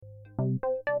This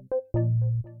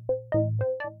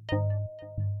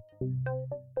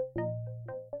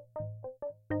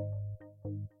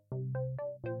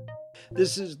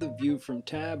is The View from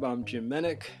Tab. I'm Jim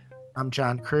Menick. I'm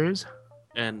John Cruz.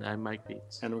 And I'm Mike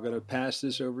Bietz. And we're going to pass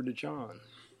this over to John.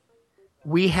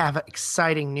 We have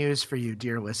exciting news for you,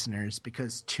 dear listeners,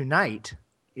 because tonight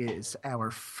is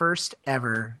our first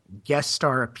ever guest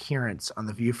star appearance on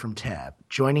The View from Tab.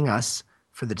 Joining us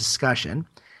for the discussion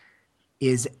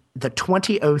is the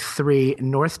 2003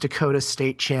 North Dakota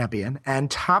State Champion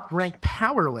and top-ranked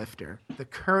powerlifter, the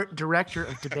current director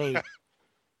of debate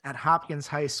at Hopkins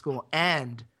High School,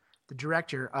 and the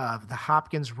director of the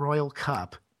Hopkins Royal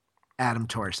Cup, Adam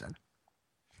Torson.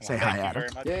 Say hi, Adam.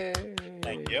 Thank you very much.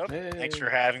 Thank you. Thanks for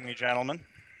having me, gentlemen.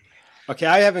 Okay,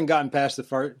 I haven't gotten past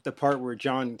the part where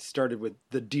John started with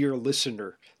the dear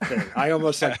listener thing. I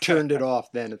almost turned it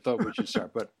off then and thought we should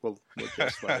start, but we'll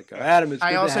just let it go. Adam, it's good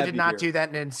I to also have did you not here. do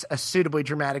that in a suitably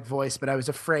dramatic voice, but I was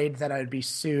afraid that I would be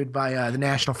sued by the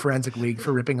National Forensic League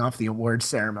for ripping off the awards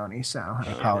ceremony, so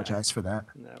I apologize for that.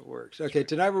 That works. Okay,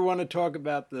 tonight we want to talk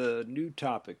about the new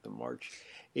topic, the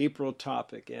March-April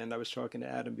topic, and I was talking to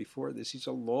Adam before this. He's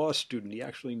a law student. He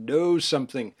actually knows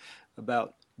something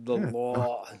about the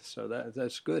law, so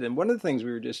that's good. And one of the things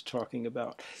we were just talking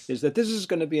about is that this is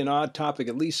going to be an odd topic,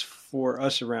 at least for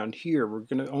us around here. We're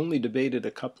going to only debate it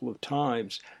a couple of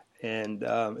times, and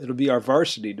it'll be our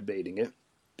varsity debating it,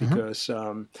 because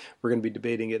we're going to be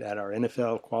debating it at our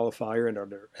NFL qualifier and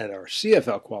at our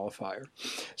CFL qualifier.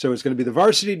 So it's going to be the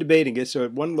varsity debating it. So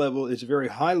at one level, it's a very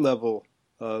high level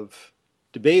of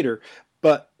debater,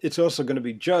 but it's also going to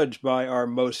be judged by our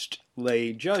most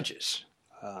lay judges.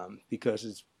 Because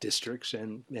it's districts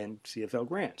and CFL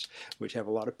grants, which have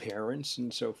a lot of parents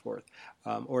and so forth,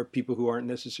 or people who aren't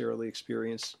necessarily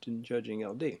experienced in judging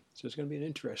LD. So it's going to be an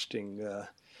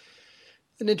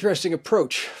interesting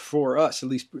approach for us. At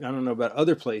least I don't know about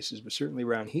other places, but certainly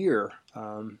around here,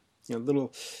 a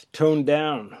little toned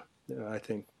down. I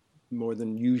think more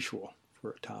than usual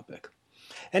for a topic.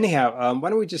 Anyhow,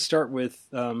 why don't we just start with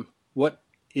what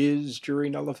is jury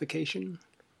nullification?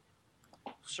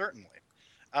 Certainly.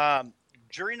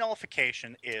 Jury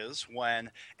nullification is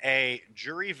when a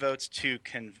jury votes to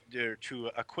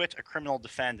acquit a criminal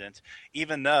defendant,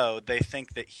 even though they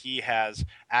think that he has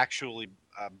actually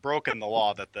broken the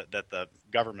law that the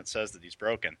government says that he's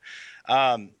broken.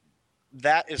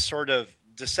 That is sort of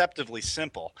deceptively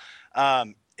simple.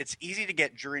 It's easy to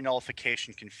get jury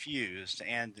nullification confused,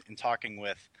 and in talking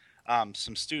with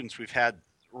some students, we've had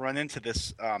run into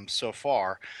this so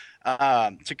far.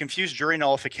 To confuse jury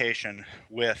nullification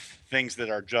with things that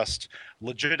are just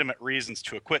legitimate reasons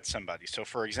to acquit somebody. So,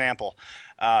 for example,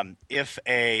 if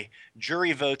a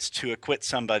jury votes to acquit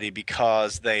somebody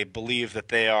because they believe that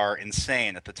they are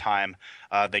insane at the time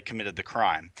they committed the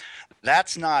crime,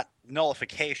 that's not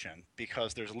nullification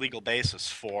because there's a legal basis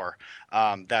for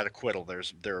that acquittal.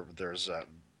 There's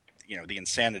the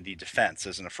insanity defense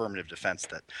is an affirmative defense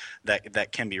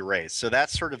that can be raised. So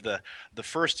that's sort of the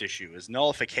first issue. Is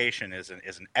nullification is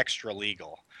an extra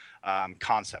legal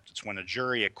concept. It's when a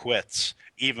jury acquits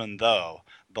even though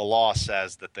the law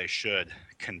says that they should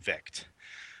convict.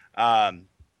 And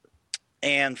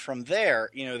from there,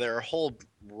 there are a whole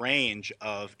range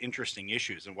of interesting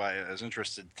issues, and why I was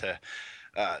interested to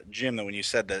Jim, that when you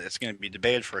said that it's going to be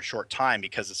debated for a short time,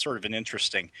 because it's sort of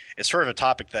a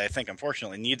topic that I think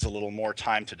unfortunately needs a little more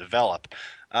time to develop.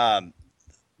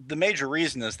 The major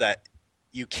reason is that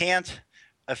you can't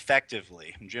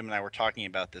effectively, and Jim and I were talking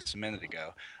about this a minute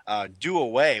ago, do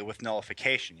away with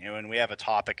nullification. And we have a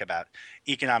topic about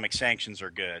economic sanctions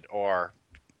are good or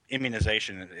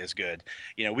immunization is good.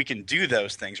 We can do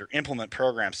those things or implement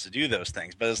programs to do those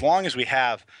things. But as long as we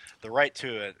have the right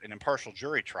to an impartial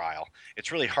jury trial,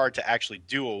 it's really hard to actually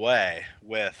do away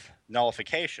with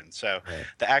nullification. So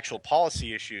the actual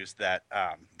policy issues that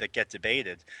get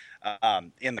debated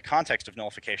in the context of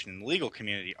nullification in the legal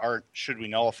community aren't should we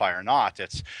nullify or not.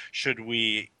 It's should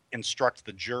we instruct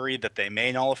the jury that they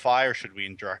may nullify, or should we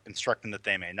instruct them that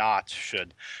they may not?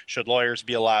 Should lawyers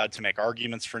be allowed to make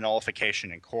arguments for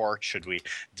nullification in court? Should we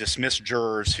dismiss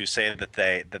jurors who say that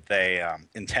they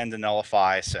intend to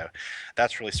nullify? So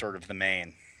that's really sort of the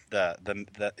main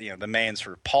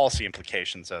sort of policy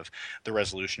implications of the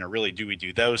resolution are really, do we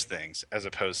do those things as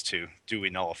opposed to do we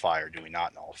nullify or do we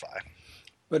not nullify?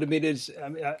 But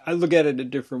I look at it a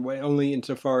different way, only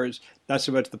insofar as not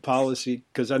so much the policy,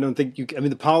 because I don't think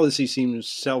the policy seems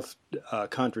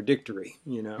self-contradictory,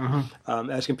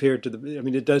 as compared to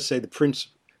it does say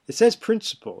it says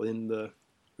principle in the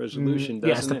resolution,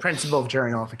 doesn't yes, the principle of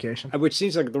jury nullification. Which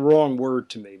seems like the wrong word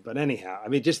to me, but anyhow,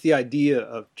 just the idea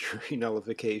of jury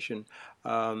nullification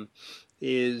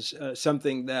is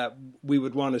something that we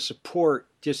would want to support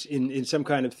just in some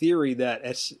kind of theory that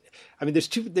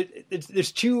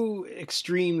there's two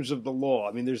extremes of the law.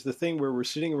 I mean, there's the thing where we're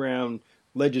sitting around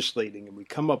legislating and we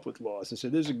come up with laws and say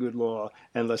there's a good law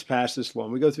and let's pass this law,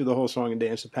 and we go through the whole song and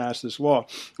dance to pass this law,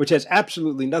 which has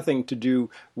absolutely nothing to do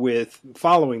with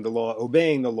following the law,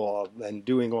 obeying the law, and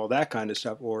doing all that kind of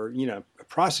stuff, or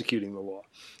prosecuting the law.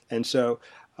 And so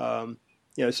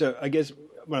so I guess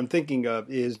what I'm thinking of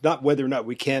is not whether or not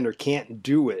we can or can't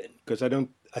do it, because I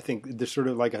think there's sort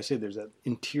of, like I said, there's that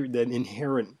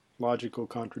inherent logical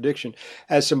contradiction,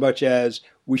 as so much as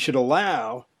we should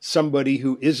allow somebody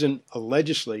who isn't a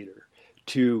legislator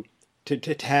to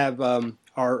have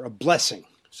our blessing,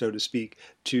 so to speak,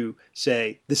 to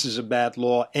say this is a bad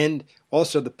law, and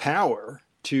also the power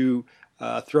to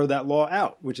throw that law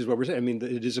out, which is what we're saying. I mean,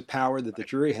 it is a power that the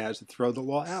jury has to throw the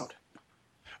law out.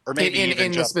 Or maybe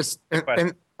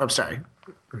I'm sorry.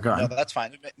 Go on. No, that's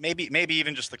fine. Maybe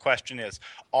even just the question is,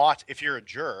 if you're a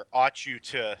juror, ought you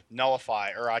to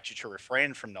nullify or ought you to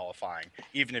refrain from nullifying,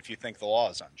 even if you think the law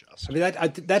is unjust? I mean,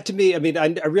 that to me, I mean, I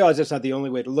realize that's not the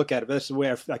only way to look at it, but that's the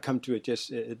way I come to it just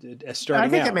starting out. I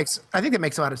think that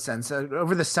makes a lot of sense.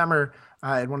 Over the summer,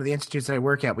 at one of the institutes that I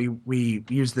work at, we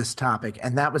used this topic,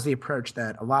 and that was the approach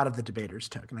that a lot of the debaters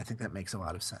took, and I think that makes a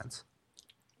lot of sense.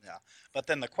 Yeah. But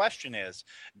then the question is,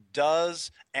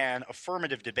 does an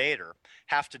affirmative debater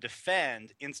have to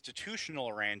defend institutional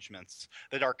arrangements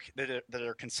that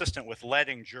are consistent with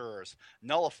letting jurors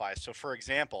nullify? So, for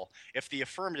example, if the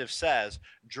affirmative says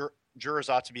jurors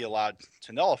ought to be allowed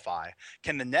to nullify,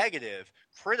 can the negative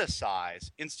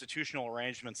criticize institutional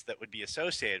arrangements that would be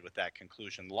associated with that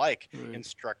conclusion, like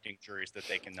instructing juries that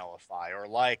they can nullify, or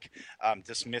like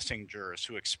dismissing jurors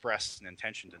who express an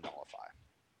intention to nullify?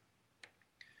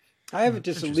 I have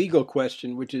just a legal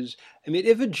question, which is, I mean,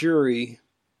 if a jury,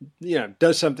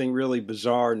 does something really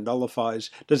bizarre and nullifies,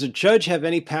 does a judge have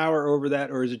any power over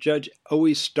that, or is a judge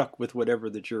always stuck with whatever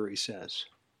the jury says?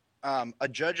 A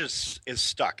judge is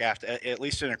stuck after, at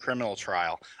least in a criminal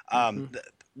trial.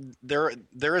 There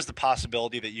is the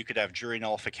possibility that you could have jury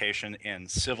nullification in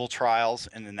civil trials,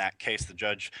 and in that case,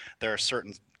 there are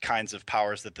certain kinds of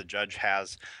powers that the judge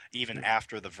has even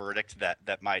after the verdict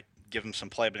that might give him some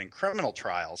play. But in criminal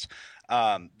trials,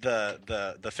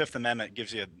 the Fifth Amendment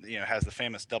gives you has the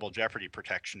famous double jeopardy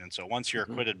protection, and so once you're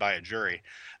acquitted by a jury,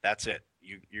 that's it.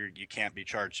 You can't be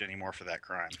charged anymore for that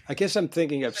crime. I guess I'm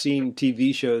thinking I've seen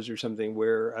TV shows or something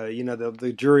where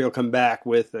the jury will come back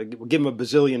with we'll give them $1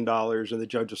 bazillion, and the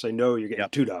judge will say no, you're getting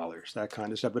 $2, that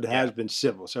kind of stuff. But it has been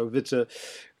civil. So if it's a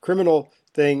criminal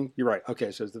thing, you're right.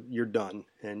 Okay, so you're done,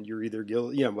 and you're either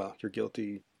guilty. You're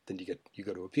guilty. Then you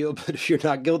go to appeal. But if you're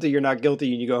not guilty, you're not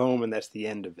guilty, and you go home, and that's the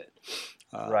end of it.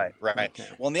 Right. Okay.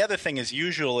 Well, and the other thing is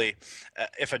usually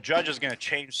if a judge is going to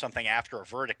change something after a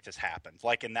verdict has happened,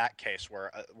 like in that case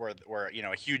where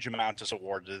a huge amount is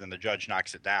awarded and the judge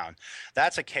knocks it down,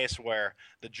 that's a case where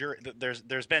the jury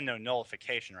there's been no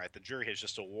nullification, right? The jury has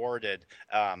just awarded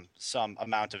some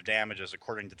amount of damages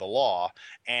according to the law,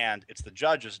 and it's the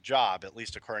judge's job, at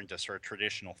least according to sort of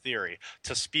traditional theory,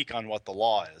 to speak on what the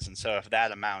law is. And so if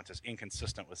that amount is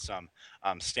inconsistent with some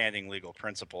standing legal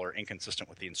principle or inconsistent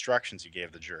with the instructions you gave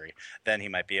the jury, then he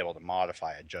might be able to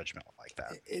modify a judgment like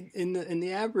that. In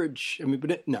the average,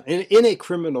 in a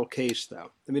criminal case,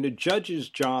 though, I mean, a judge's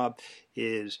job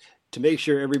is to make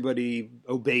sure everybody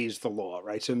obeys the law,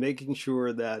 right? So making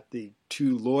sure that the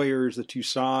two lawyers, the two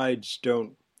sides,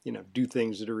 don't do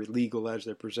things that are illegal as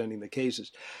they're presenting the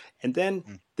cases, and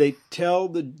then they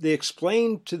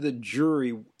explain to the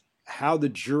jury how the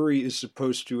jury is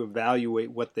supposed to evaluate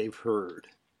what they've heard.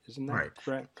 Isn't that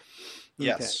correct?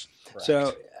 Yes. Okay. So,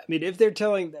 I mean, if they're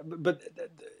telling,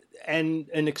 and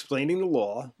explaining the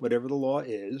law, whatever the law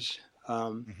is,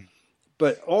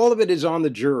 but all of it is on the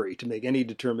jury to make any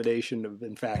determination of,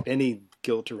 in fact, any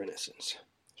guilt or innocence.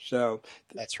 So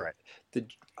that's right.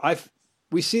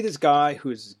 We see this guy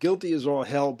who is guilty as all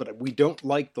hell, but we don't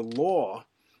like the law.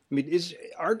 I mean,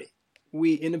 aren't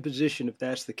we in a position, if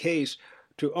that's the case,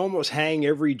 to almost hang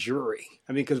every jury?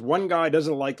 I mean, because one guy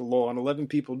doesn't like the law and 11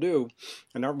 people do,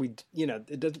 and aren't we?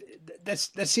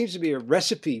 That seems to be a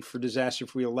recipe for disaster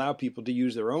if we allow people to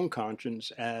use their own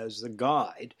conscience as the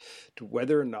guide to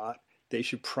whether or not they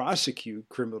should prosecute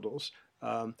criminals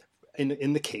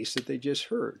in the case that they just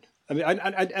heard. I mean,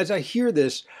 as I hear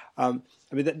this, I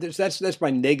mean, that's my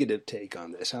negative take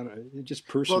on this. I don't know, just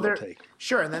personal take.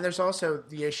 Sure, and then there's also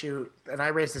the issue, and I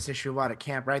raise this issue a lot at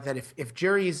camp, right? That if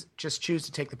juries just choose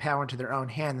to take the power into their own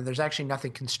hand, then there's actually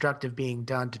nothing constructive being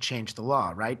done to change the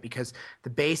law, right? Because the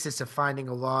basis of finding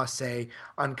a law, say,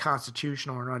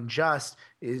 unconstitutional or unjust,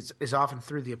 is often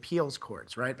through the appeals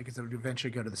courts, right? Because it would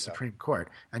eventually go to the Supreme Court,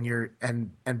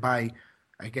 and by,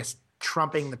 I guess,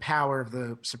 trumping the power of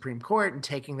the Supreme Court and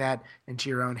taking that into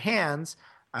your own hands,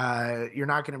 you're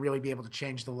not going to really be able to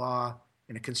change the law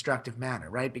in a constructive manner,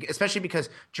 right? Especially because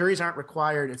juries aren't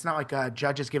required. It's not like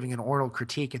judges giving an oral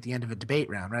critique at the end of a debate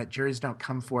round, right? Juries don't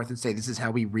come forth and say, this is how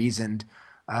we reasoned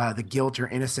the guilt or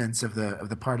innocence of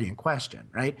the party in question,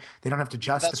 right? They don't have to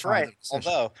justify. That's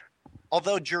right.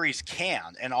 Although juries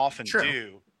can and often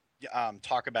do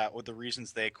talk about what the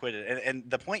reasons they acquitted, and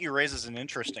the point you raise is an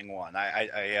interesting one.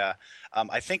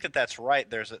 I think that's right.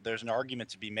 There's an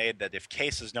argument to be made that if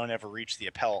cases don't ever reach the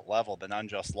appellate level, then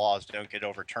unjust laws don't get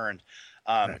overturned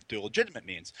through legitimate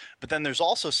means. But then there's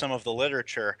also some of the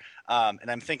literature, and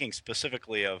I'm thinking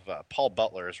specifically of Paul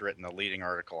Butler has written a leading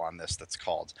article on this that's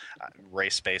called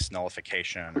race-based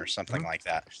nullification or something like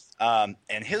that.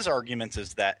 And his argument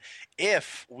is that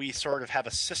if we sort of have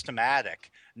a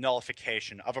systematic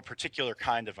nullification of a particular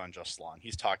kind of unjust law, and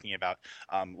he's talking about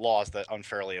laws that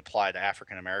unfairly apply to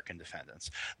African American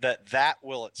defendants, that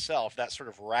will itself, that sort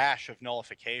of rash of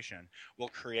nullification, will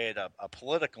create a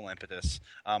political impetus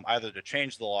either to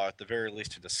change the law, or at the very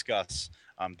least to discuss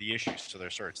the issues. So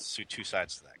there's sort of two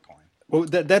sides to that coin. Well,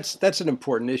 that's an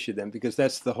important issue then, because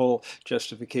that's the whole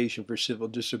justification for civil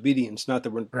disobedience. Not that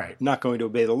we're not going to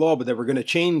obey the law, but that we're going to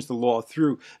change the law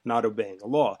through not obeying the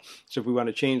law. So if we want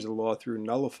to change the law through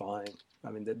nullifying,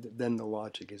 I mean, then the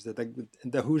logic is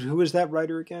that who is that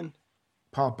writer again?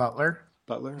 Paul Butler.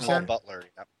 Butler. Paul Butler.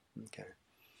 Yep. Okay.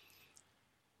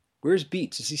 Where's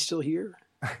Bietz? Is he still here?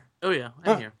 Oh yeah,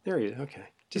 I'm here. There he is. Okay.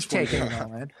 Just taking it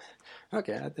all in.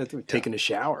 Okay, I thought we were taking a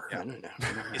shower. Yeah. I don't know.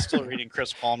 He's still reading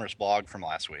Chris Palmer's blog from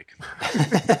last week.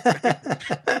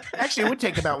 Actually, it would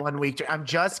take about 1 week. I'm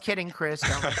just kidding, Chris.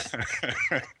 Don't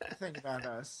think about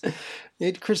us.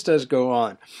 Chris does go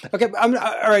on. Okay, all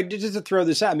right. Just to throw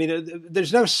this out, I mean,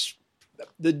 there's no.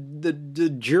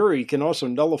 The jury can also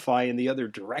nullify in the other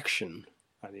direction.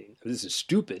 I mean, this is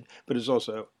stupid, but it's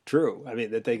also true. I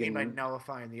mean, that they can. You might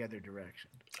nullify in the other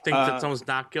direction. Think that someone's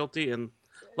not guilty and.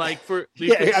 Like for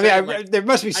there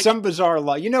must be some bizarre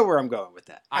law. You know where I'm going with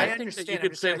that. I think that you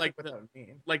could say like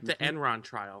the Enron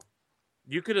trial.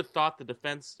 You could have thought the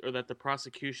defense or that the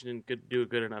prosecution didn't do a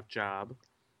good enough job,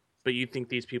 but you think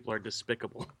these people are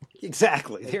despicable.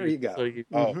 Exactly. There you go. So you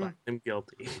find them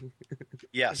guilty.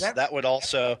 Yes, that would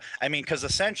also. I mean, because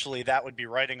essentially that would be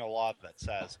writing a law that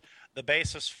says the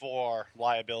basis for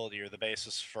liability or the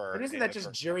basis for. But isn't that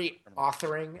just jury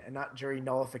authoring and not jury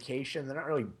nullification? They're not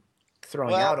really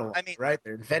throwing out a law, right?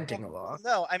 They're inventing a law.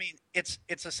 No, I mean, it's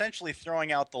essentially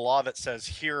throwing out the law that says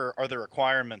here are the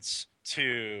requirements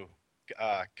to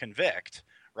convict,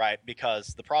 right?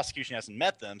 Because the prosecution hasn't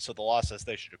met them, so the law says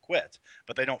they should acquit.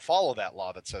 But they don't follow that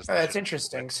law that says that's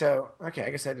interesting. Acquit. So, okay,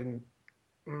 I guess I didn't...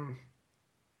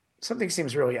 Something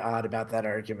seems really odd about that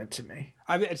argument to me.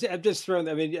 I mean, I'm just throwing.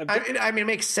 I mean, it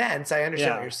makes sense. I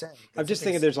understand what you're saying. I'm just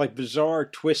thinking there's like bizarre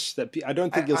twists that I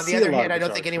don't think you'll see. On the other hand, I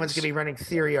don't think anyone's going to be running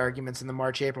theory arguments in the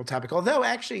March-April topic. Although,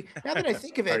 actually, now that I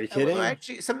think of it, are you kidding?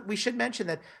 We should mention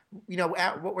that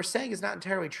what we're saying is not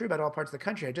entirely true about all parts of the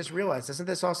country. I just realized, isn't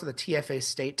this also the TFA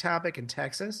state topic in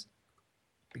Texas?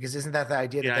 Because isn't that the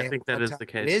idea? Yeah, I think that is the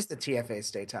case. It is the TFA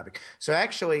state topic. So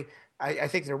actually, I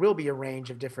think there will be a range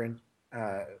of different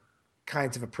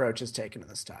kinds of approaches taken to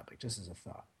this topic, just as a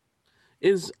thought.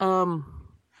 Is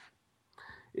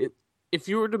if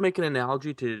you were to make an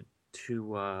analogy to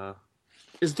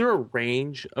is there a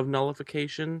range of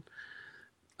nullification?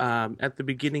 At the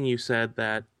beginning you said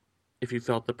that if you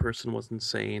felt the person was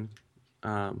insane,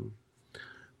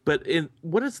 but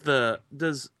what is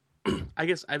does I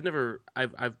guess I've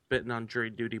been on jury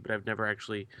duty, but I've never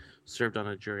actually served on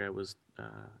a jury. I was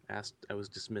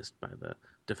dismissed by the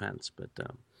defense, but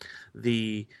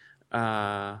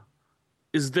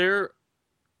is there,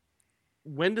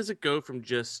 when does it go from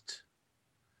just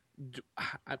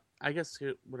I guess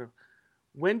whatever,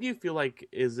 when do you feel like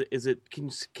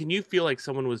can you feel like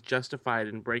someone was justified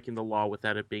in breaking the law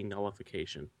without it being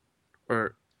nullification,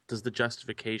 or does the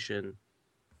justification,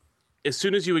 as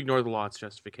soon as you ignore the law, it's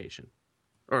justification?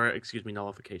 Or, excuse me,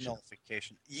 nullification.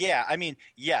 Nullification. Yeah, I mean,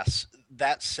 yes.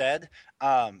 That said,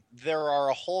 there are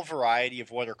a whole variety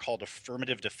of what are called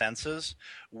affirmative defenses,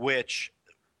 which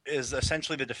is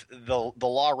essentially the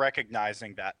law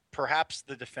recognizing that perhaps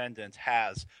the defendant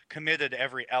has committed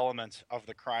every element of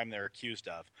the crime they're accused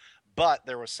of, but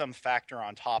there was some factor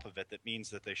on top of it that means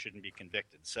that they shouldn't be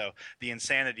convicted. So the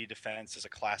insanity defense is a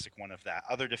classic one of that.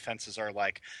 Other defenses are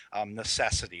like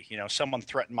necessity. Someone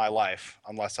threatened my life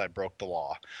unless I broke the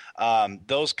law.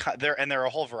 There are a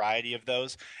whole variety of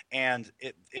those, and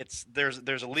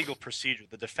there's a legal procedure.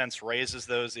 The defense raises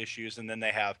those issues, and then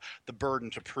they have the burden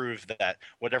to prove that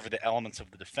whatever the elements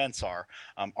of the defense are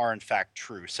in fact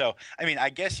true. So I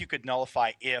guess you could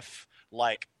nullify if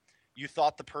you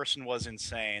thought the person was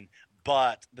insane,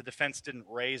 but the defense didn't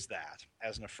raise that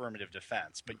as an affirmative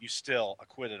defense, but you still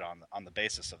acquitted on the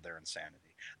basis of their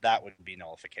insanity. That would be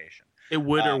nullification. It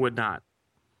would or would not.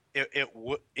 It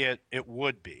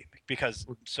would be because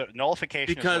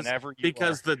nullification is whenever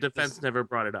the defense never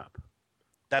brought it up.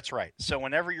 That's right. So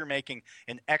whenever you're making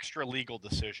an extra legal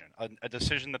decision, a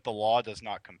decision that the law does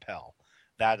not compel,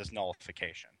 that is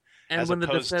nullification. And when the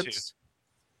defense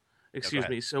Excuse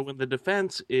me. So when the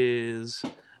defense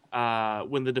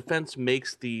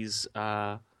makes these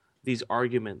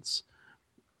arguments,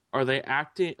 are they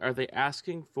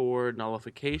asking for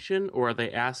nullification, or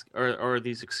are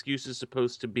these excuses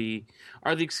supposed to be?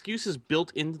 Are the excuses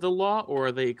built into the law, or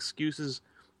are they excuses?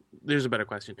 There's a better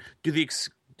question.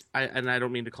 And I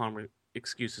don't mean to call them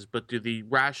excuses, but do the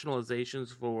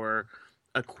rationalizations for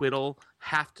acquittal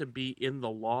have to be in the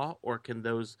law, or can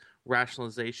those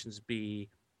rationalizations be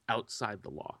outside the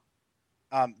law?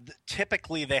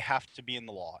 Typically, they have to be in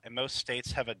the law, and most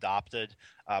states have adopted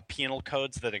penal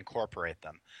codes that incorporate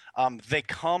them. They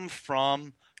come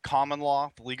from common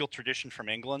law, the legal tradition from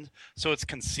England, so it's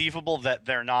conceivable that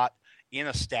they're not in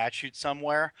a statute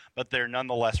somewhere, but they're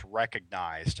nonetheless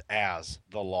recognized as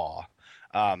the law.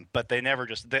 But they never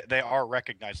they are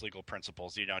recognized legal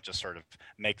principles. You don't just sort of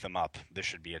make them up. This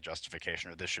should be a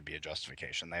justification, or this should be a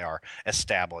justification. They are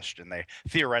established, and they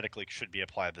theoretically should be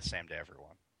applied the same to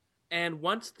everyone. And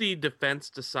once the defense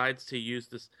decides to use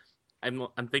this, I'm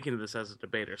thinking of this as a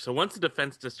debater. So once the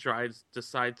defense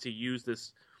decides to use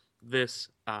this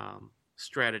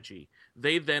strategy,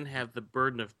 they then have the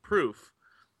burden of proof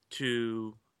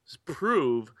to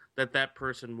prove that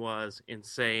person was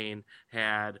insane,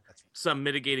 had some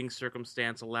mitigating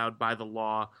circumstance allowed by the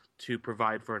law to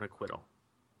provide for an acquittal.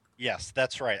 Yes,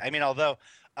 that's right. Although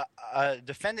a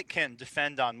defendant can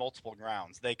defend on multiple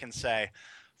grounds. They can say,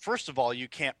 first of all, you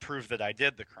can't prove that I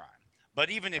did the crime. But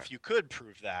even if you could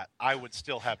prove that, I would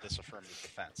still have this affirmative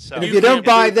defense. So and if you don't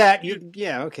buy that,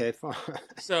 okay, fine.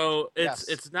 So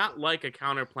it's not like a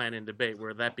counterplan in debate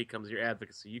where that becomes your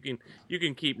advocacy. You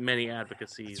can keep many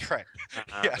advocacies. That's right.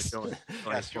 Yes, going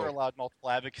you're allowed multiple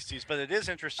advocacies, but it is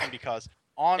interesting because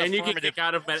and you can kick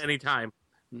out of them at any time.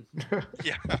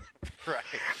 Yeah, right.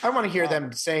 I want to hear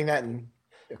them saying that in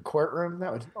a courtroom.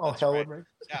 That would hell would break.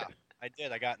 Yeah, I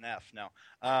did. I got an F. No,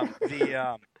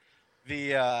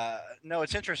 no,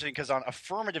 it's interesting because on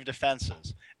affirmative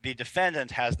defenses, the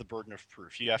defendant has the burden of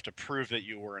proof. You have to prove that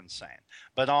you were insane.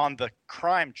 But on the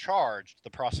crime charged, the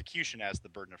prosecution has the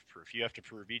burden of proof. You have to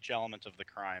prove each element of the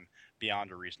crime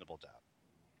beyond a reasonable doubt.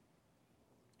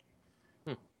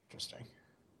 Interesting.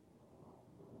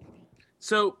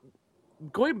 So,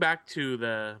 going back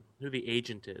to who the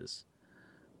agent is,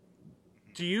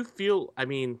 do you feel?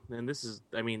 When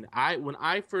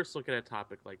I first look at a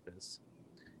topic like this,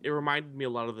 it reminded me a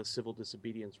lot of the civil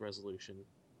disobedience resolution,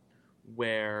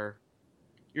 where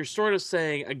you're sort of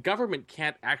saying a government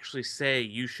can't actually say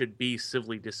you should be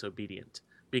civilly disobedient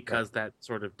because that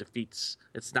sort of defeats.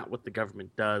 It's not what the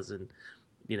government does, and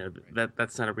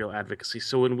that's not a real advocacy.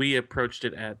 So when we approached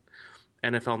it at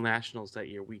NFL Nationals that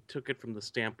year, we took it from the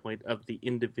standpoint of the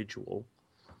individual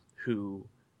who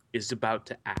is about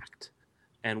to act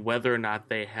and whether or not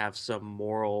they have some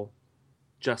moral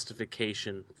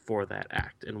justification for that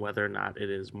act and whether or not it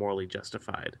is morally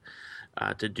justified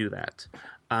to do that.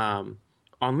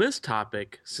 On this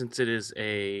topic, since it is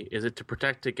it to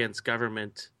protect against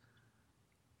government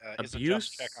abuse? Is a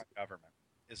just check on government.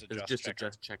 It's just a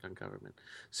just check on government.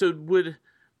 So do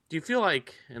you feel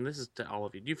like, and this is to all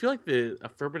of you, do you feel like the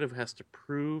affirmative has to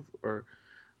prove or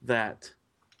that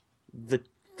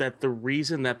the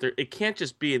reason that it can't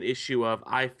just be an issue of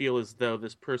I feel as though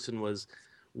this person was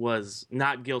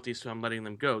not guilty, so I'm letting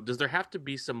them go? Does there have to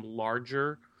be some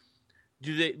larger?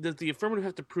 Does the affirmative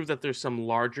have to prove that there's some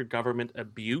larger government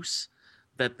abuse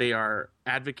that they are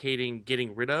advocating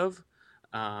getting rid of?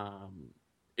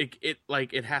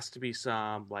 It has to be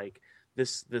some like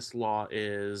this law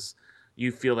is.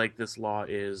 You feel like this law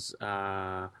is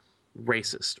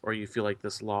racist, or you feel like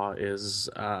this law is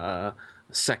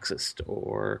sexist,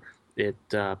 or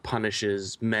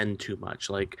punishes men too much,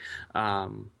 like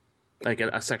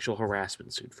a sexual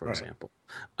harassment suit, for example.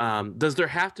 Does there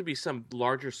have to be some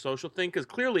larger social thing? Because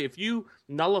clearly, if you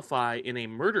nullify in a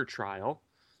murder trial,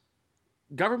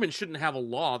 government shouldn't have a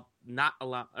law not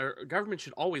allow, or government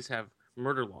should always have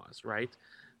murder laws, right?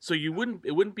 So it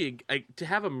wouldn't be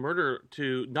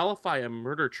to nullify a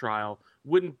murder trial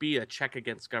wouldn't be a check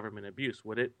against government abuse,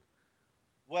 would it?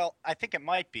 Well, I think it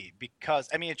might be because,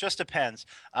 I mean, it just depends.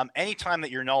 Anytime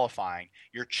that you're nullifying,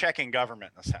 you're checking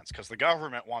government in a sense because the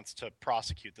government wants to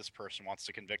prosecute this person, wants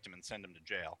to convict him and send him to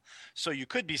jail. So you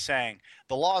could be saying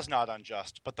the law is not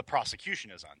unjust, but the prosecution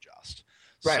is unjust.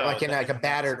 Right, so like in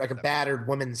a battered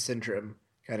women's syndrome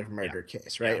kind of murder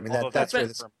case, right? Yeah, I mean, that's where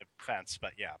affirmative defense,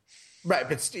 but yeah. Right,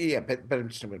 but I'm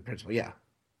just in principle, yeah.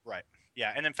 Right.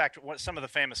 Yeah, and in fact, some of the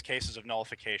famous cases of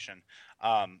nullification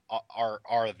are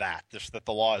that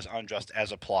the law is unjust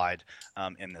as applied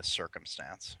in this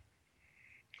circumstance.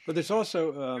 But there's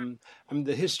also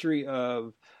the history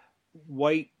of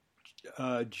white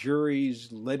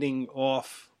juries letting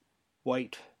off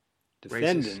white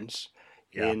defendants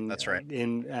that's right.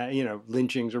 in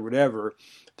lynchings or whatever.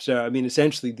 So I mean,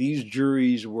 essentially, these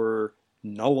juries were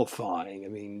nullifying. I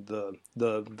mean, the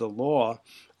law.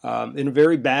 In a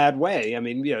very bad way. I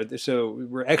mean, so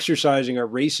we're exercising our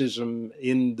racism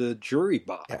in the jury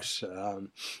box.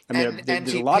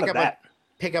 There's a lot of that.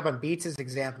 Pick up on Bietz'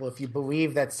 example. If you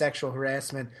believe that sexual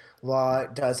harassment law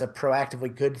does a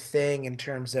proactively good thing in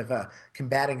terms of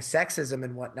combating sexism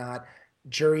and whatnot,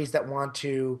 juries that want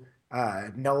to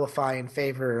nullify in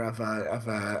favor of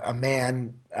a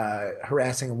man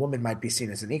harassing a woman might be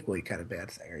seen as an equally kind of bad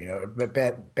thing, or a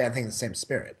bad thing in the same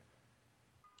spirit.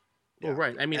 Well,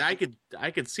 right. I mean, I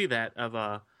could see that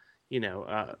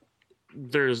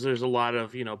there's a lot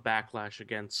of backlash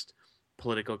against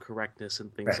political correctness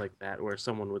and things like that, where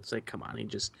someone would say, "Come on," and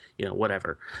just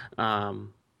whatever.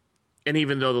 And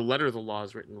even though the letter of the law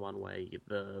is written one way,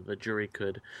 the jury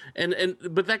could.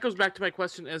 But that goes back to my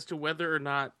question as to whether or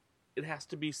not it has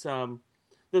to be some.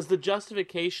 Does the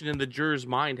justification in the juror's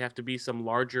mind have to be some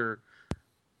larger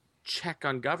check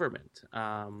on government?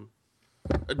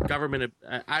 Government,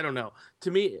 I don't know.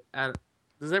 To me, does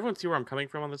everyone see where I'm coming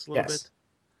from on this a little bit?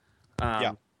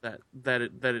 That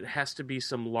it has to be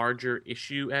some larger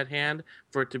issue at hand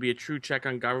for it to be a true check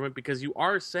on government, because you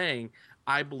are saying,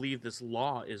 I believe this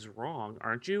law is wrong,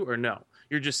 aren't you? Or no?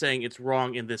 You're just saying it's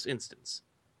wrong in this instance.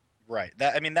 Right.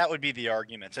 That would be the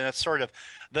argument, and it's sort of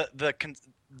the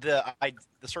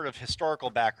sort of historical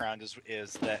background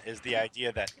is the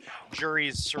idea that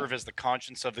juries serve as the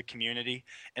conscience of the community,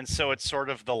 and so it's sort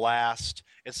of the last.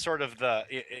 It's sort of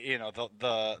the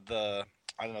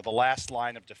last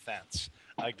line of defense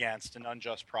against an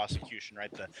unjust prosecution,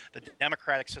 right? The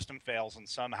democratic system fails, and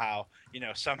somehow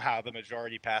the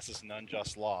majority passes an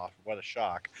unjust law. What a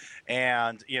shock!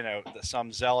 And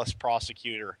some zealous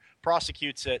prosecutor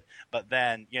prosecutes it, but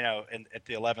then at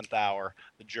the 11th hour,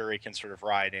 the jury can sort of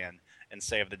ride in and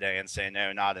save the day and say,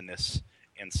 no, not in this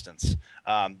instance.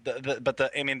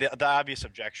 The obvious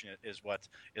objection is what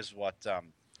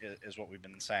we've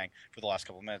been saying for the last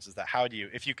couple of minutes, is that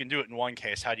if you can do it in one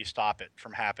case, how do you stop it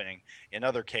from happening in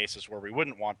other cases where we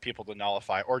wouldn't want people to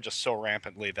nullify, or just so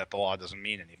rampantly that the law doesn't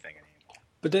mean anything anymore?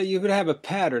 But you would have a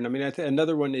pattern. I mean,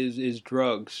 another one is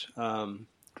drugs,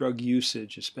 drug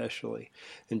usage especially,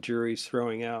 and juries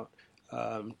throwing out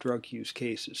drug use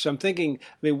cases. So I'm thinking,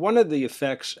 one of the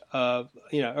effects of,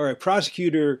 a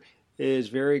prosecutor is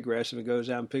very aggressive and goes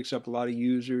out and picks up a lot of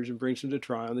users and brings them to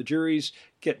trial. And the juries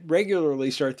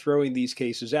regularly start throwing these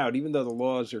cases out, even though the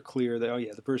laws are clear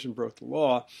that, the person broke the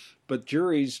law. But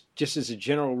juries, just as a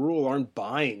general rule, aren't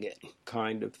buying it,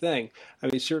 kind of thing. I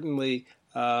mean, certainly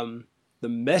the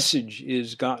message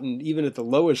is gotten even at the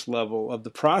lowest level of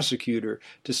the prosecutor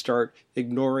to start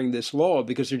ignoring this law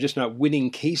because they're just not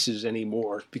winning cases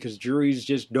anymore, because juries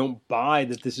just don't buy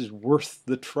that this is worth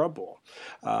the trouble.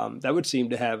 That would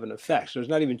seem to have an effect. So it's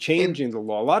not even changing the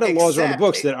law. A lot of laws are on the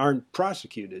books that aren't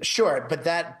prosecuted. Sure,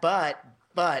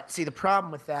 but see, the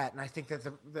problem with that, and I think that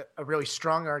a really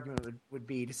strong argument would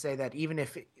be to say that even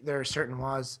if there are certain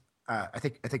laws, I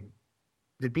think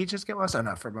did Bietz just get lost? Oh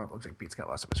no, for a moment it looks like Bietz got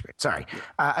lost on my screen. Sorry.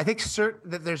 I think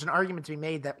that there's an argument to be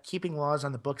made that keeping laws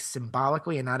on the books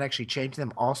symbolically and not actually changing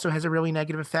them also has a really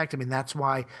negative effect. I mean, that's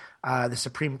why the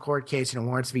Supreme Court case in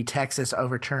Lawrence v. Texas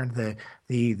overturned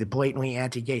the blatantly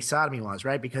anti-gay sodomy laws,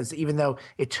 right? Because even though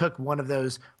it took one of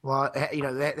those laws,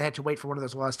 they had to wait for one of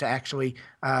those laws to actually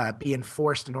be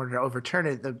enforced in order to overturn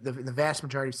it. The vast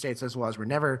majority of states, those laws were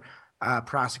never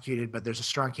prosecuted, but there's a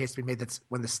strong case to be made that's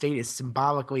when the state is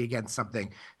symbolically against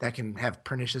something that can have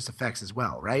pernicious effects as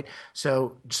well, right?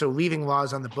 So leaving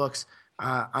laws on the books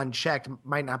unchecked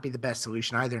might not be the best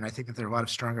solution either, and I think that there are a lot of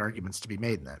strong arguments to be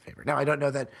made in that favor. Now, I don't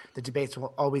know that the debates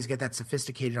will always get that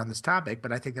sophisticated on this topic,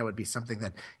 but I think that would be something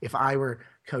that if I were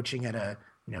coaching at a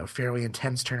fairly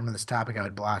intense tournament on this topic, I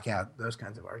would block out those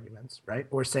kinds of arguments, right?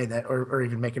 Or say that, or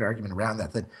even make an argument around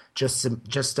that just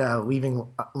leaving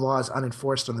laws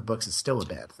unenforced on the books is still a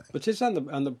bad thing. But just on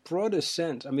the broadest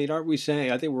sense, I mean, aren't we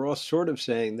saying? I think we're all sort of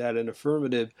saying that an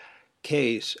affirmative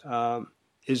case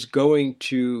is going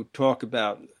to talk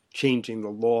about changing the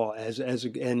law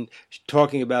and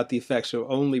talking about the effect, so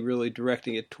only really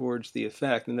directing it towards the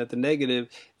effect, and that the negative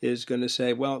is going to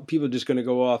say, well, people are just going to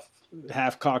go off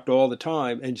half-cocked all the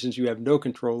time, and since you have no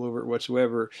control over it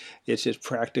whatsoever, it's just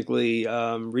practically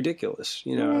ridiculous,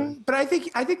 But I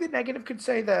think the negative could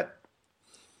say that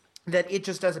it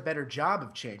just does a better job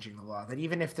of changing the law. That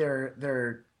even if there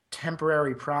are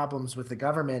temporary problems with the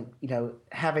government,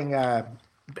 having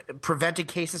preventing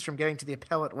cases from getting to the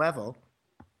appellate level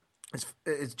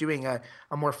is doing a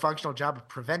more functional job of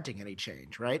preventing any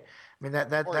change, right? I mean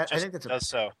that I think that's does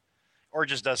so. Or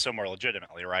just does so more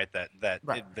legitimately, right? That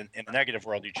right. In the negative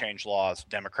world, you change laws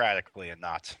democratically and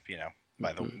not,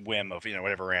 by the whim of,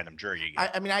 whatever random jury you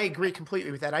get. I mean, I agree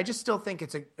completely with that. I just still think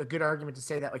it's a good argument to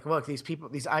say that, like, look, these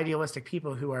idealistic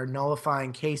people who are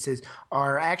nullifying cases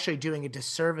are actually doing a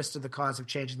disservice to the cause of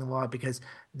changing the law because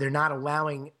they're not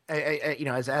allowing,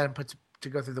 as Adam puts, to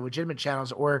go through the legitimate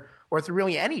channels or through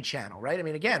really any channel, right? I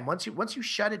mean, again, once you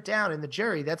shut it down in the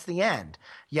jury, that's the end.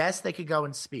 Yes, they could go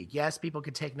and speak. Yes, people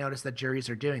could take notice that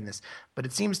juries are doing this. But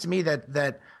it seems to me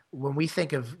that when we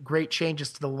think of great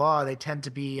changes to the law, they tend to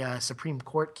be Supreme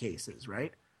Court cases,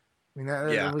 right? I mean,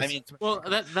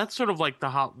 that's sort of like the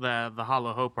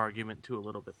hollow hope argument too, a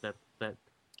little bit. That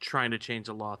trying to change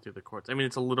the law through the courts. I mean,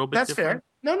 it's a little bit. That's different,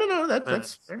 fair. No,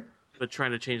 that's fair. But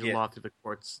trying to change the law through the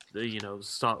courts,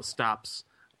 stops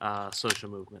social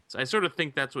movements. I sort of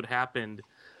think that's what happened,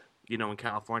 in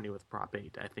California with Prop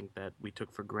 8. I think that we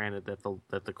took for granted that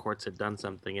the courts had done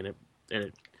something, and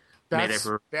it that's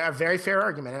a very fair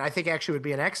argument, and I think actually would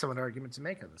be an excellent argument to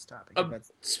make on this topic.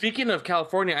 Speaking of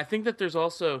California, I think that there's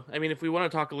also, I mean, if we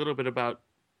want to talk a little bit about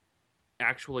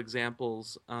actual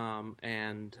examples,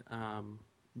 and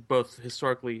both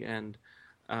historically and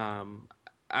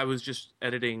I was just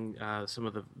editing some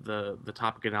of the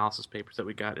topic analysis papers that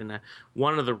we got, and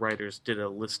one of the writers did a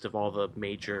list of all the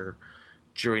major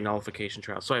jury nullification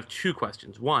trials. So I have two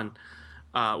questions. One,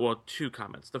 two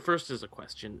comments. The first is a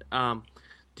question.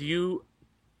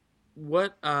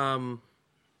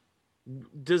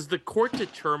 Does the court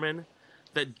determine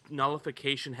that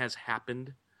nullification has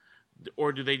happened,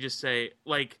 or do they just say,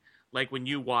 like when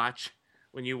you watch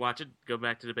it, go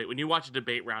back to debate. When you watch a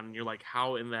debate round and you're like,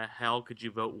 how in the hell could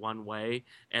you vote one way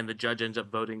and the judge ends up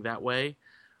voting that way,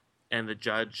 and the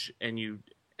judge and you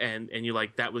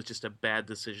like, that was just a bad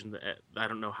decision. I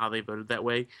don't know how they voted that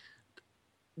way.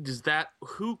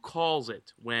 Who calls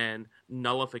it when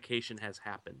nullification has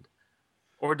happened?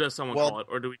 Or does someone call it?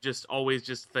 Or do we just always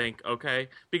just think, okay?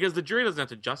 Because the jury doesn't have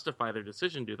to justify their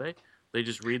decision, do they? They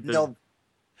just read the... No,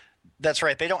 that's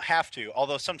right. They don't have to,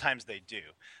 although sometimes they do.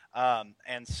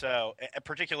 And so,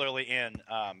 particularly in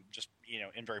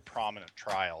in very prominent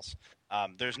trials,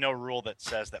 there's no rule that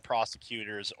says that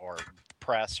prosecutors or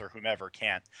press or whomever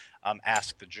can't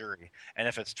ask the jury. And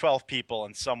if it's 12 people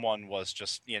and someone was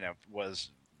just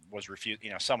was refused,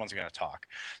 someone's going to talk.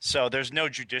 So there's no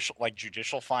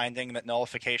judicial finding that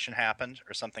nullification happened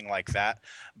or something like that.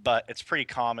 But it's pretty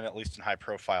common, at least in high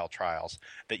profile trials,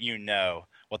 that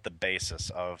what the basis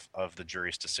of the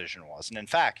jury's decision was. And in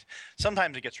fact,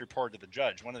 sometimes it gets reported to the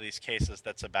judge. One of these cases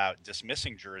that's about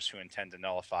dismissing jurors who intend to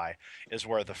nullify is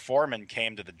where the foreman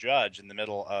came to the judge in the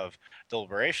middle of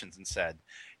deliberations and said,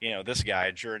 this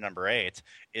guy, juror number 8,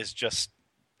 is just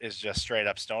straight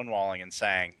up stonewalling and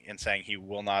saying he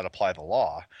will not apply the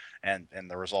law, and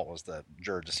the result was that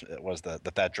juror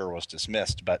was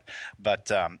dismissed. But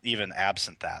even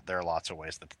absent that, there are lots of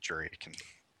ways that the jury can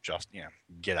just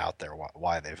get out there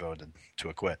why they voted to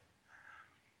acquit.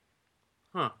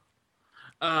 So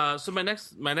my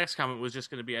next comment was just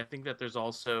going to be, I think that there's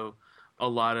also a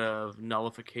lot of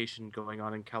nullification going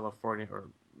on in California,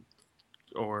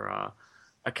 or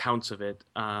accounts of it,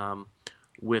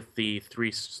 with the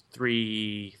three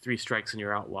strikes and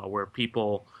you're outlaw, where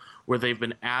they've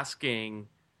been asking,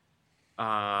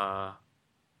 where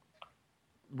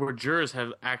jurors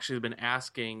have actually been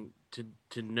asking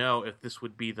to know if this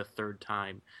would be the third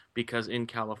time, because in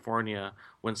California,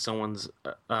 when someone's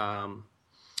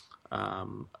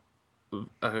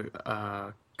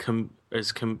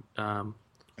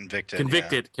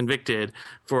convicted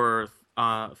for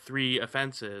 3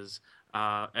 offenses,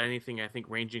 anything I think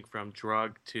ranging from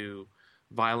drug to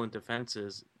violent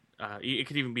offenses. It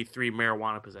could even be 3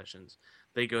 marijuana possessions.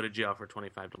 They go to jail for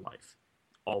 25 to life.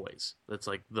 Always. That's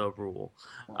like the rule.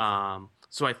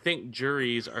 So I think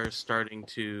juries are starting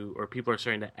to, or people are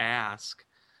starting to ask,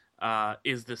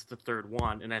 is this the third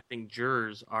one? And I think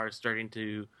jurors are starting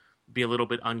to be a little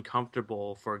bit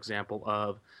uncomfortable, for example,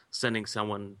 of sending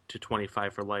someone to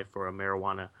 25 for life for a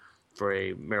marijuana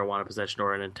possession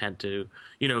or an intent to,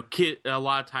 a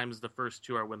lot of times the first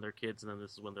 2 are when they're kids, and then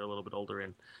this is when they're a little bit older,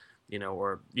 and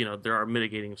there are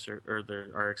mitigating or there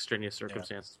are extraneous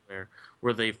circumstances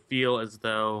where they feel as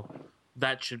though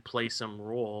that should play some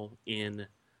role in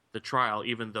the trial,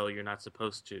 even though you're not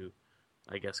supposed to,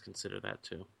 I guess, consider that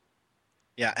too.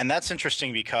 Yeah, and that's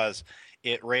interesting because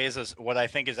it raises what I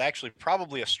think is actually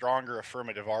probably a stronger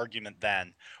affirmative argument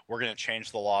than we're going to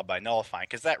change the law by nullifying,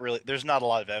 because that really, there's not a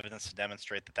lot of evidence to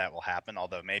demonstrate that will happen,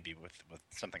 although maybe with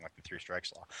something like the 3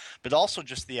 strikes law. But also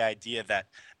just the idea that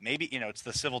maybe, it's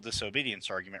the civil disobedience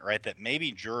argument, right? That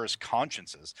maybe jurors'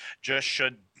 consciences just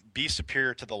should be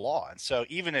superior to the law. And so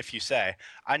even if you say,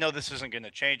 I know this isn't going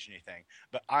to change anything,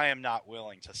 but I am not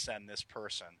willing to send this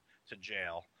person to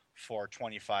jail for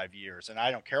 25 years, and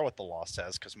I don't care what the law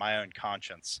says because my own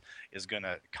conscience is going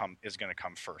to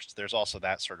come first. There's also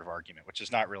that sort of argument, which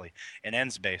is not really an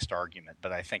ends-based argument,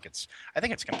 but I think it's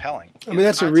compelling. I mean,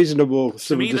 that's a reasonable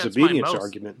civil disobedience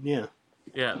argument. Yeah.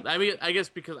 Yeah, I mean, I guess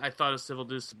because I thought of civil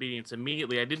disobedience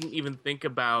immediately, I didn't even think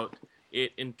about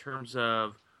it in terms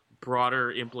of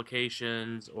broader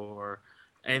implications or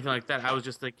anything like that. I was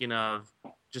just thinking of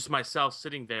just myself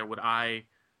sitting there. Would I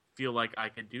feel like I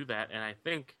could do that? And I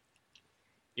think,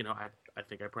 I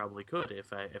think I probably could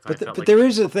if I felt like. There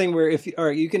is a thing where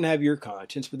you can have your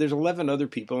conscience, but there's 11 other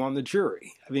people on the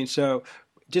jury. I mean, so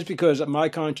just because my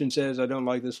conscience says I don't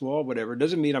like this law, whatever,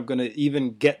 doesn't mean I'm going to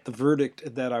even get the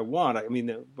verdict that I want. I mean,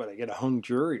 I get a hung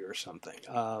jury or something,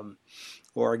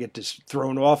 or I get just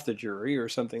thrown off the jury or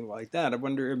something like that. I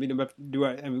wonder. I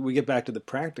mean, we get back to the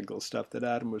practical stuff that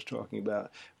Adam was talking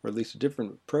about, or at least a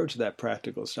different approach to that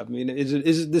practical stuff. I mean,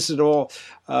 is this at all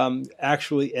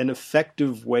actually an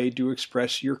effective way to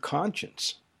express your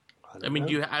conscience? I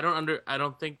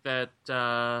don't think that.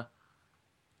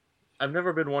 I've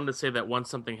never been one to say that once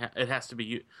something it has to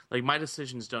be like my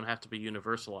decisions don't have to be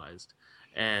universalized,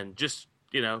 and just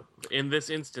in this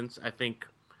instance, I think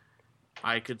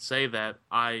I could say that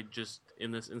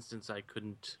in this instance I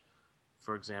couldn't,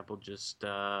 for example, just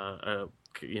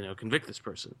convict this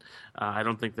person. I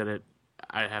don't think that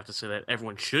I have to say that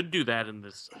everyone should do that in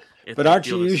this. But aren't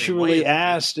you usually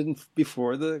asked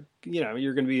before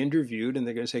you're going to be interviewed, and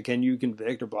they're going to say, "Can you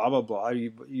convict?" or blah blah blah,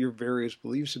 your various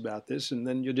beliefs about this, and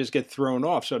then you'll just get thrown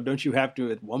off. So don't you have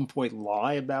to at one point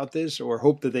lie about this, or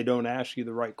hope that they don't ask you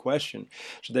the right question,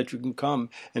 so that you can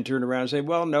come and turn around and say,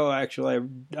 "Well, no, actually,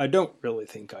 I don't really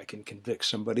think I can convict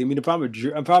somebody." I mean, if I'm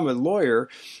a lawyer,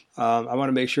 I want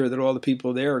to make sure that all the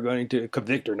people there are going to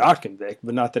convict or not convict,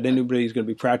 but not that anybody's going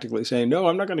to be practically saying, "No,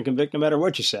 I'm not going to convict no matter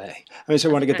what you say." I mean, so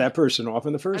I want to get that person off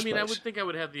in the first place. I would think I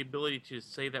would have the ability to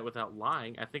say that without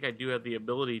lying. I think I do have the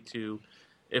ability to,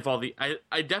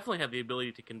 I definitely have the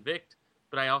ability to convict,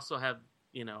 but I also have,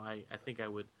 I think I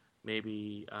would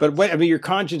maybe. But wait, I mean, your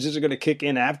conscience isn't going to kick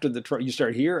in after the trial. You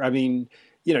start here. I mean,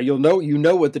 you'll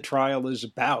know what the trial is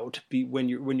about when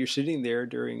you're sitting there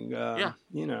during,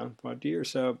 voir dire.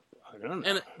 So I don't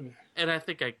know. And I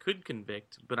think I could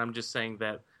convict, but I'm just saying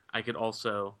that I could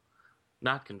also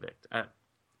not convict.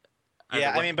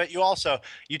 But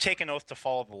you take an oath to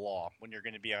follow the law when you're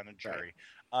going to be on a jury.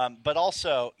 Right. But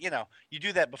also, you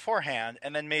do that beforehand,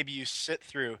 and then maybe you sit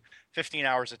through 15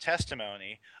 hours of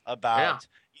testimony about,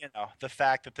 the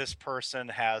fact that this person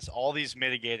has all these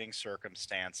mitigating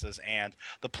circumstances, and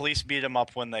the police beat him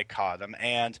up when they caught him,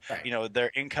 and,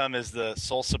 their income is the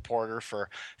sole supporter for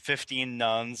 15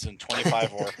 nuns and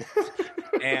 25 orphans.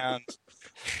 And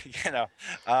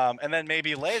and then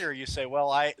maybe later you say, well,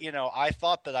 I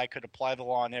thought that I could apply the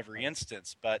law in every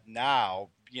instance, but now,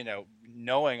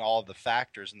 knowing all the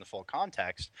factors in the full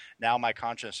context, now my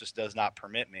conscience just does not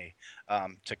permit me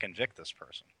to convict this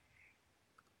person.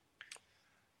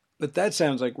 But that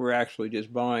sounds like we're actually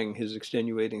just buying his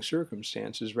extenuating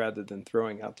circumstances rather than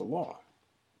throwing out the law.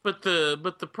 But the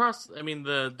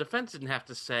defense didn't have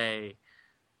to say.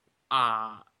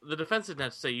 The defense didn't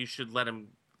have to say you should let him.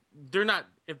 They're not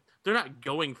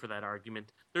going for that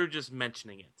argument. They're just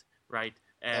mentioning it, right?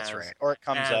 That's as right. Or it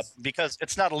comes up because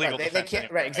it's not a legal Right, defense. they can't.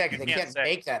 Anyway, Right, exactly. They can't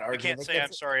make that You argument. can't say,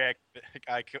 I'm sorry,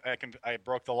 I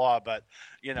broke the law, but,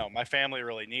 my family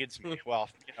really needs me. Well,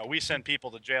 we send people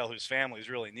to jail whose families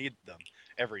really need them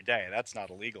every day. That's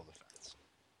not a legal defense.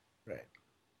 Right.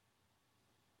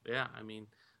 Yeah, I mean,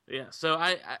 yeah. So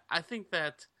I think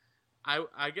that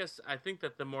I guess I think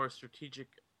that the more strategic,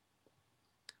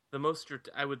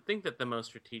 I would think that the most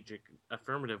strategic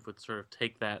affirmative would sort of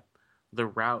take the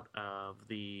route of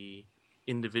the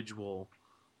individual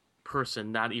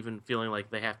person not even feeling like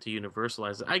they have to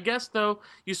universalize it. I guess though,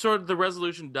 the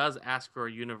resolution does ask for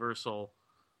a universal.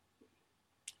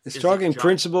 It's talking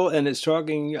principle and it's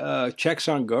talking checks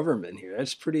on government here.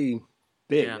 That's pretty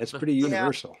big. Yeah, that's pretty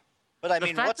universal. But I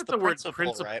mean, fact what's that the word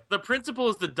principle, right? The principle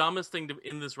is the dumbest thing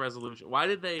in this resolution. Why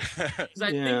did they? Because I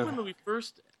think when we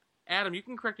first, Adam, you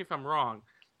can correct me if I'm wrong.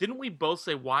 Didn't we both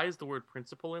say why is the word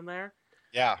principle in there?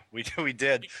 Yeah, we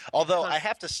did. Although I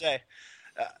have to say,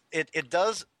 it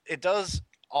does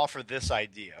offer this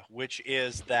idea, which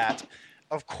is that,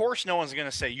 of course, no one's going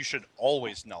to say you should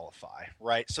always nullify,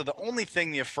 right? So the only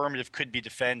thing the affirmative could be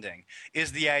defending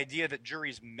is the idea that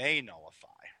juries may nullify,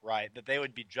 right? That they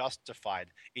would be justified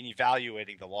in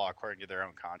evaluating the law according to their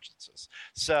own consciences.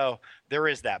 So there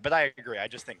is that. But I agree. I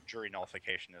just think jury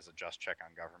nullification as a just check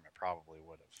on government probably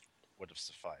would have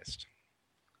sufficed.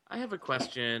 I have a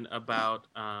question about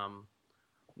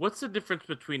what's the difference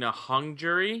between a hung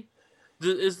jury?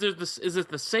 Is it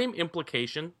the same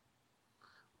implication?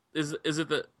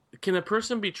 Can a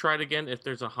person be tried again if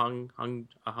there's a hung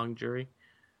jury?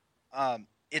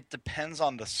 It depends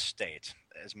on the state.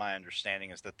 As my understanding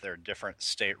is that there are different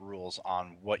state rules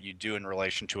on what you do in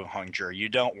relation to a hung jury. You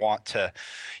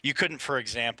couldn't, for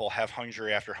example, have hung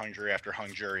jury after hung jury after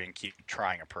hung jury and keep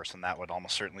trying a person. That would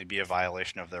almost certainly be a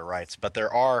violation of their rights. But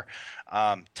there are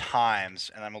times,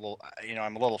 and I'm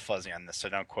a little fuzzy on this, so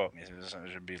don't quote me. It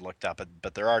should be looked up.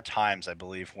 But there are times, I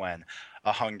believe, when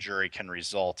a hung jury can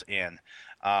result in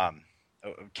a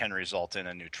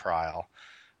new trial.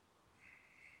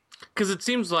 Because it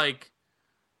seems like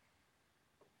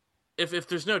if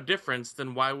there's no difference,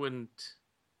 then why wouldn't?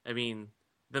 I mean,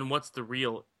 then what's the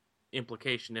real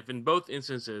implication? If in both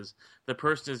instances the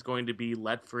person is going to be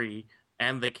let free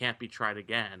and they can't be tried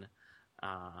again,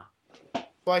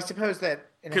 well, I suppose that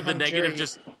could the negative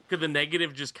just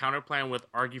counterplan with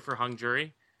argue for hung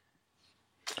jury?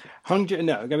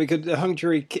 No, I mean, because the hung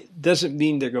jury doesn't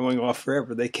mean they're going off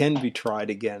forever. They can be tried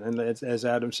again, and as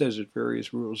Adam says, there's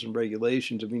various rules and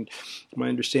regulations. I mean, my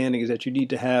understanding is that you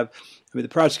need to have. I mean, the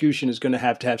prosecution is going to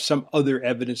have some other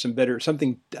evidence and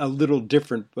something a little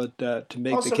different, but to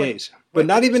make also, the case, but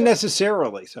not even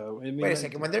necessarily. So, I mean, wait a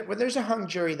second. When there's a hung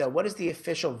jury, though, what is the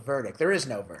official verdict? There is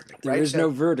no verdict. There is no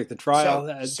verdict. The trial,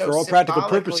 for all practical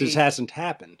purposes, hasn't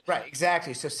happened. Right.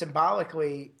 Exactly. So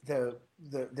symbolically,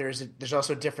 there's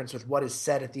also a difference with what is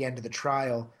said at the end of the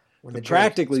trial.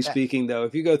 Practically speaking, though,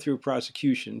 if you go through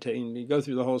prosecution, and you go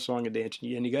through the whole song and dance,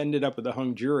 and you ended up with a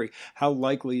hung jury, how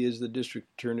likely is the district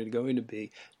attorney going to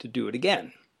be to do it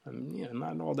again? I mean,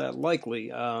 not all that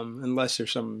likely, unless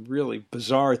there's some really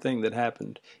bizarre thing that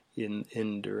happened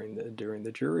during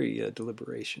the jury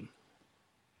deliberation.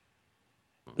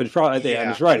 But it's probably, I think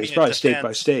Adam's right. It's probably state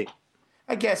by state.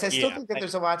 I guess I still think that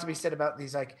there's a lot to be said about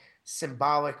these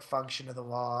symbolic function of the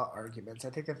law arguments. I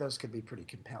think that those could be pretty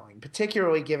compelling,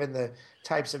 particularly given the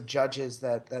types of judges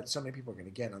that so many people are going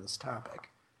to get on this topic.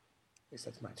 At least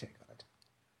that's my take on it.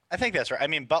 I think that's right. I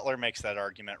mean, Butler makes that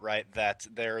argument, right, that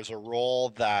there's a role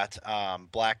that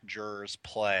black jurors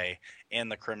play in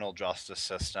the criminal justice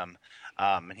system.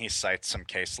 And he cites some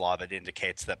case law that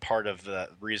indicates that part of the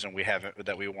reason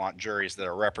that we want juries that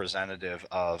are representative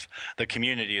of the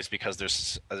community is because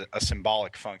there's a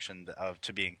symbolic function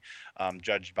to being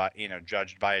judged by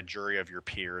a jury of your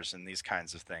peers and these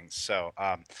kinds of things. So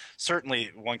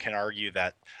certainly one can argue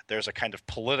that there's a kind of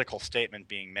political statement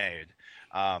being made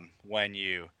when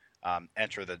you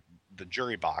enter the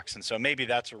jury box, and so maybe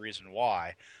that's a reason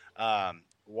why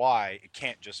it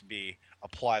can't just be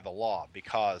apply the law,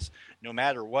 because no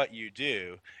matter what you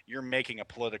do, you're making a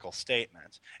political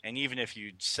statement. And even if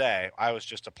you say, I was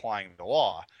just applying the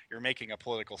law, you're making a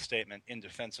political statement in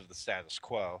defense of the status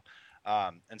quo.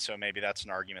 And so maybe that's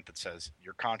an argument that says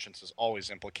your conscience is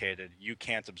always implicated. You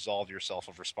can't absolve yourself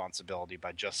of responsibility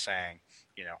by just saying,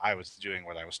 I was doing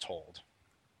what I was told.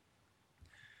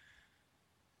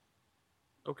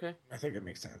 Okay. I think it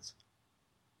makes sense.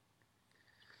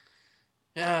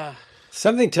 Yeah.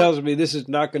 Something tells me this is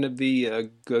not going to be a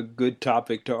good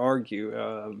topic to argue.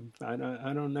 I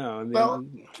don't know. I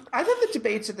mean, I thought the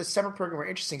debates at the summer program were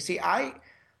interesting. See, I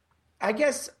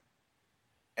guess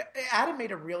Adam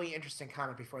made a really interesting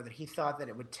comment before that he thought that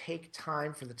it would take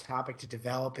time for the topic to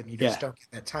develop and you Yeah. just don't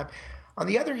get that time. On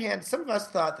the other hand, some of us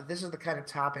thought that this was the kind of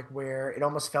topic where it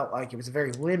almost felt like it was a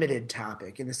very limited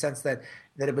topic in the sense that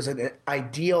it was an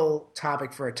ideal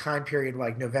topic for a time period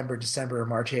like November, December, or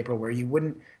March, April, where it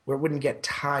wouldn't get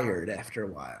tired after a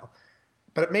while.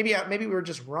 But maybe we were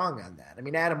just wrong on that. I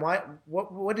mean, Adam,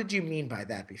 what did you mean by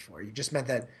that before? You just meant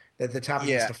that the topic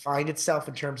needs to find itself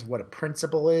in terms of what a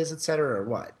principle is, et cetera, or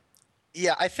what?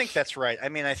 Yeah, I think that's right. I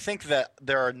mean, I think that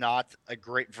there are not a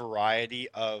great variety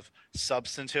of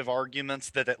substantive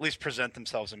arguments that at least present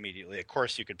themselves immediately. Of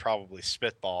course, you could probably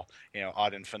spitball,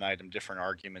 ad infinitum different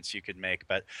arguments you could make,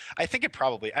 but I think it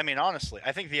probably, I mean, honestly,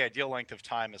 I think the ideal length of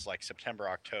time is like September,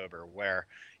 October, where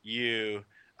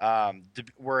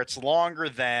where it's longer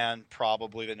than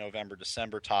probably the November,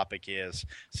 December topic is.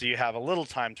 So you have a little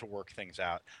time to work things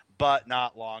out, but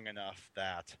not long enough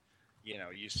that,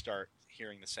 you start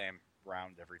hearing the same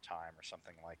round every time or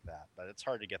something like that. But it's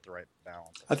hard to get the right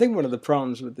balance. I think one of the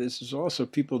problems with this is also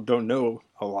people don't know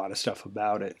a lot of stuff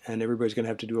about it, and everybody's going to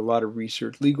have to do a lot of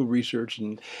research, legal research,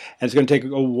 and it's going to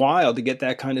take a while to get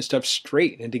that kind of stuff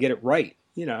straight and to get it right.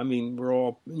 I mean, we're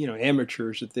all,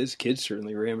 amateurs at this. Kids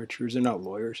certainly are amateurs. They're not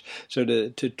lawyers. So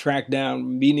to track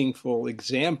down meaningful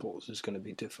examples is going to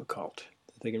be difficult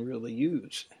that they can really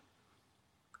use.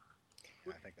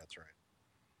 I think that's right.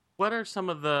 What are some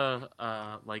of the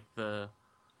the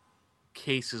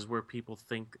cases where people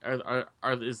think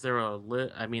is there a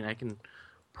lit? I mean, I can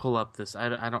pull up this. I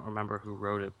don't remember who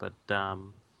wrote it, but I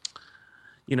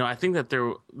think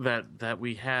that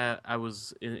we had. I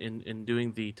was in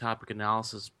doing the topic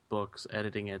analysis books,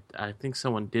 editing it. I think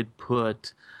someone did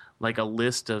put like a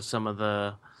list of some of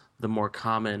the more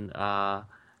common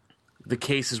the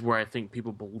cases where I think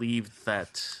people believed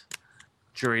that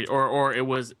jury or it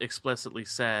was explicitly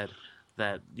said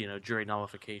that jury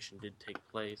nullification did take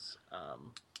place.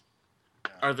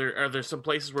 Are there some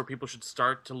places where people should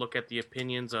start to look at the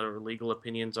opinions or legal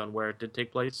opinions on where it did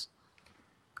take place?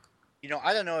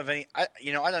 I don't know of any. I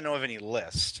don't know of any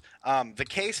list. The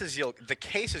cases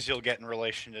you'll get in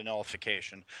relation to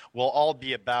nullification will all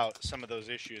be about some of those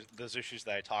issues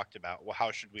that I talked about. Well,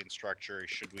 how should we instruct juries?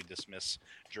 Should we dismiss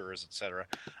jurors, etc.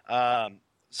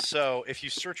 So if you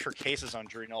search for cases on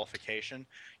jury nullification,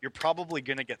 you're probably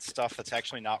going to get stuff that's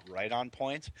actually not right on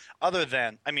point. Other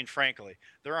than, I mean, frankly,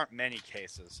 there aren't many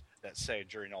cases that say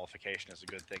jury nullification is a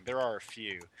good thing. There are a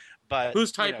few, but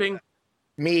who's typing?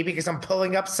 Me, because I'm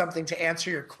pulling up something to answer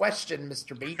your question,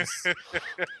 Mr. Bietz.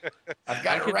 I've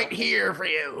got it right here for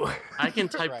you. I can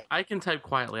type. Right. I can type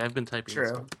quietly. I've been typing.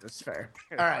 True, that's fair.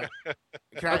 All right.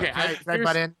 Can I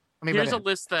butt in? Here's a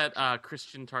list that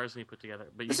Christian Tarzani put together.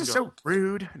 But this is so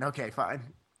rude. Okay, fine.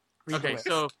 Okay,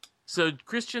 so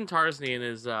Christian Tarzani in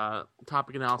his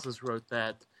topic analysis wrote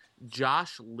that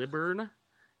Josh Liburn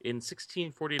in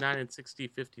 1649 and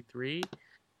 1653,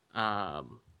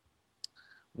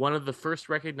 one of the first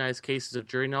recognized cases of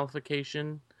jury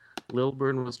nullification,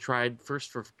 Liburn was tried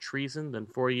first for treason, then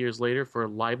 4 years later for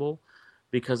libel.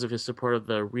 Because of his support of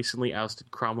the recently ousted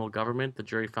Cromwell government, the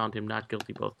jury found him not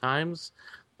guilty both times.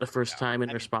 The first time in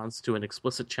response to an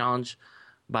explicit challenge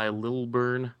by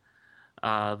Liburn.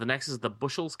 The next is the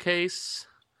Bushels case.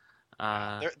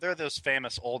 They're those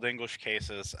famous Old English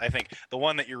cases. I think the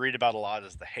one that you read about a lot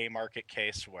is the Haymarket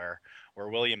case, where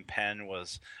William Penn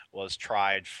was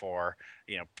tried for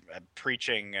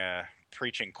preaching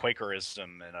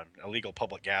Quakerism in an illegal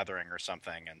public gathering or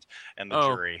something, and the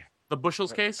jury. The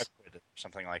Bushels case,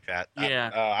 something like that.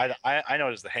 Yeah, I know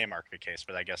it is the Haymarket case,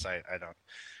 but I guess I don't.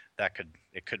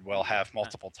 It could well have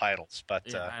multiple titles, but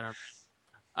I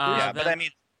don't. but I mean,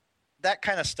 that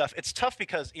kind of stuff. It's tough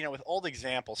because with old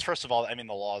examples. First of all, I mean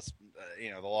the laws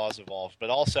evolved, but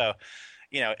also,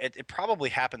 it probably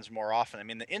happens more often. I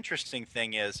mean, the interesting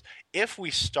thing is if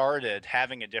we started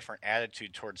having a different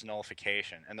attitude towards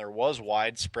nullification, and there was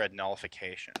widespread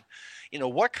nullification,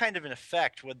 what kind of an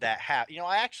effect would that have?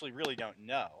 I actually really don't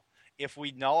know. If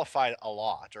we nullified a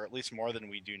lot, or at least more than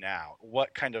we do now,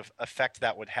 what kind of effect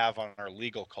that would have on our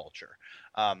legal culture,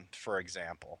 for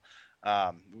example.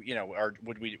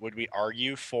 Would we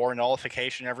argue for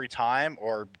nullification every time,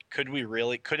 or could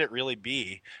it really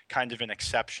be kind of an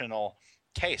exceptional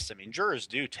case? I mean, jurors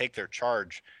do take their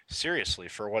charge seriously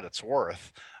for what it's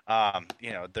worth.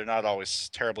 They're not always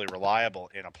terribly reliable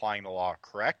in applying the law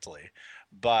correctly,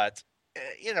 but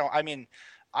I mean,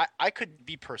 I could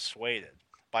be persuaded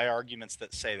by arguments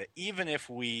that say that even if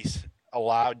we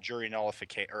allowed jury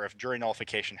nullification, or if jury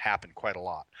nullification happened quite a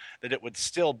lot, that it would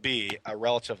still be a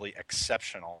relatively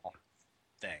exceptional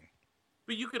thing.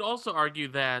 But you could also argue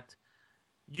that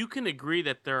you can agree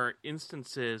that there are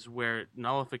instances where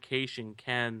nullification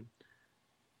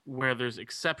where there's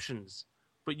exceptions,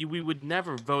 but we would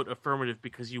never vote affirmative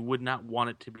because you would not want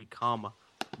it to become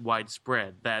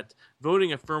widespread. That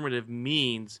voting affirmative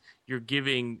means you're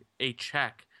giving a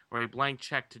check or a blank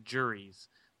check to juries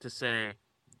to say,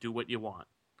 do what you want.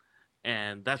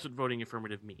 And that's what voting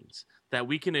affirmative means. That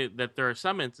there are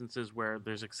some instances where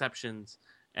there's exceptions,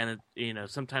 and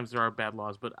sometimes there are bad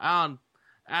laws, but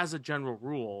as a general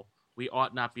rule, we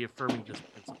ought not be affirming this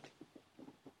principle.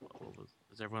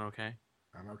 Is everyone okay?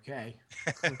 I'm okay.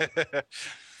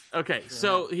 Okay,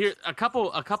 so here a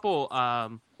couple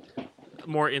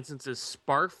more instances.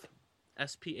 SPARF,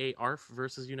 SPARF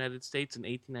versus United States in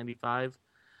 1895.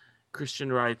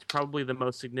 Christian rights, probably the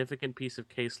most significant piece of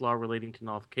case law relating to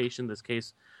nullification. This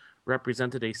case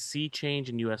represented a sea change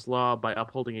in U.S. law by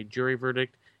upholding a jury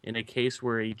verdict in a case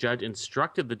where a judge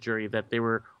instructed the jury that they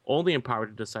were only empowered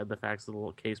to decide the facts of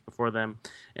the case before them,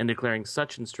 and declaring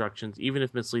such instructions, even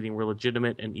if misleading, were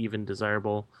legitimate and even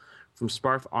desirable. From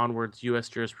SPARF onwards, U.S.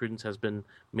 jurisprudence has been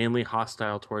mainly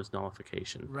hostile towards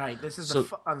nullification. Right. This is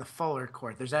on the Fuller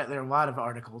Court. There are a lot of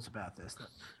articles about this.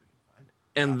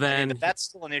 And then but that's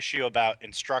still an issue about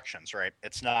instructions, right?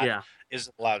 It's not is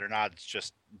it allowed or not. It's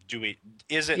just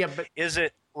is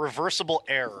it reversible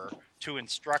error to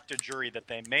instruct a jury that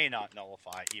they may not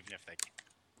nullify even if they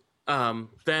can?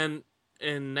 Then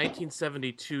in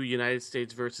 1972, United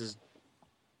States versus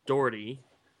Doherty,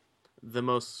 the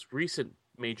most recent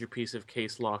major piece of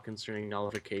case law concerning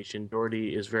nullification.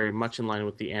 Doherty is very much in line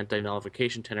with the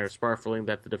anti-nullification tenor of SPARF, ruling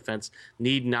that the defense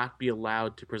need not be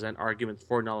allowed to present arguments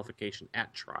for nullification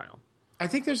at trial. I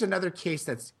think there's another case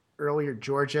that's earlier,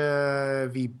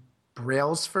 Georgia v.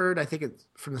 Brailsford. I think it's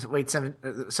from the late somewhere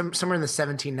in the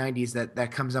 1790s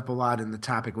that comes up a lot in the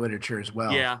topic literature as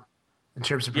well. Yeah. In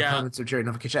terms of proponents of jury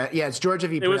nullification. Yeah, it's Georgia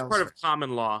v. Brailsford. It was part of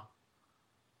common law.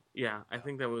 Yeah, I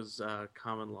think that was a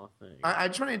common law thing. I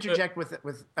just want to interject with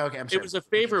okay, I'm sorry. It was a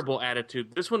favorable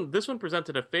attitude. This one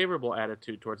presented a favorable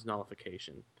attitude towards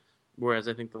nullification, whereas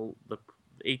I think the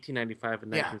 1895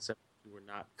 and 1970 were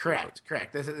not. Correct.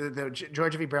 The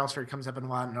Georgia v. Brailsford comes up in a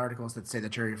lot of articles that say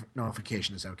that jury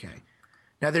nullification is okay.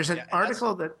 Now, there's an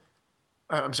article that.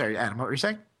 I'm sorry, Adam. What were you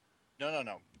saying? No.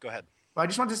 Go ahead. Well, I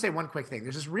just wanted to say one quick thing.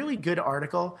 There's this really good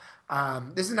article.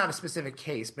 This is not a specific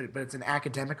case, but it's an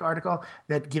academic article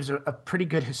that gives a pretty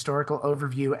good historical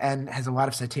overview and has a lot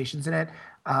of citations in it.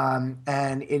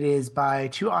 And it is by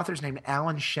two authors named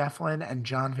Alan Shefflin and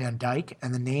John Van Dyke.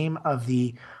 And the name of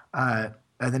the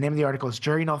article is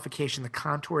Jury Nullification: The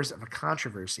Contours of a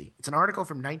Controversy. It's an article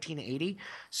from 1980.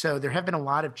 So there have been a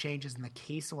lot of changes in the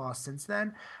case law since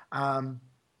then.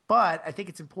 But I think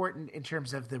it's important in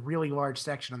terms of the really large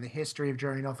section on the history of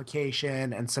jury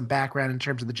nullification and some background in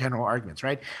terms of the general arguments,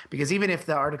 right? Because even if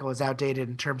the article is outdated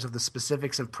in terms of the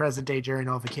specifics of present-day jury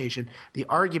nullification, the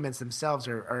arguments themselves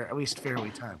are at least fairly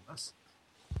timeless.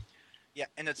 Yeah,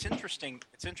 and it's interesting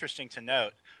to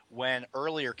note when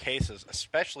earlier cases,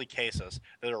 especially cases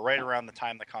that are right around the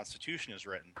time the Constitution is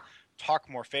written, talk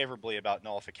more favorably about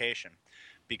nullification,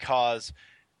 because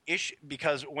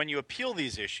when you appeal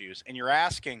these issues and you're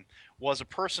asking, was a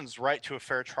person's right to a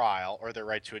fair trial or their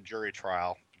right to a jury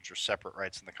trial, which are separate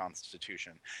rights in the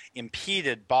Constitution,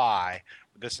 impeded by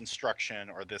this instruction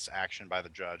or this action by the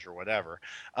judge or whatever,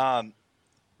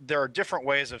 there are different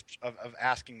ways of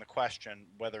asking the question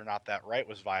whether or not that right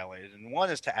was violated. And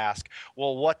one is to ask,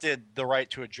 well, what did the right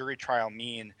to a jury trial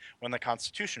mean when the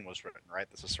Constitution was written, right?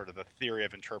 This is sort of the theory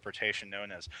of interpretation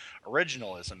known as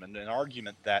originalism. And an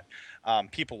argument that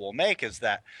people will make is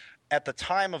that at the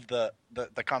time of the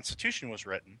Constitution was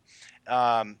written,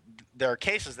 there are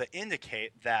cases that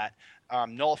indicate that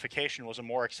nullification was a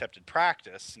more accepted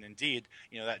practice. And indeed,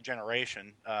 that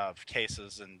generation of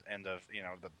cases and of,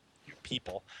 the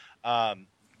people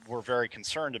were very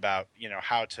concerned about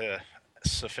how to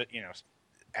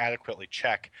adequately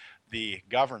check the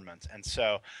government, and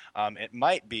so it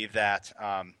might be that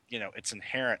it's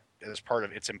inherent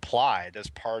it's implied as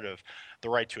part of the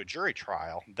right to a jury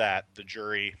trial that the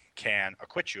jury can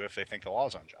acquit you if they think the law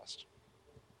is unjust,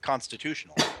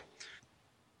 constitutional.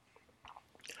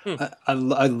 I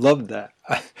love that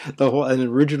an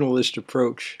originalist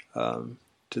approach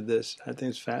to this. I think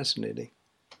it's fascinating.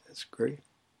 That's great.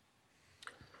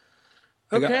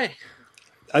 Okay.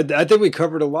 I think we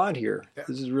covered a lot here. Yeah.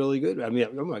 This is really good. I mean,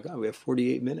 oh my God, we have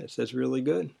 48 minutes. That's really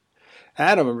good.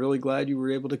 Adam, I'm really glad you were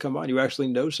able to come on. You actually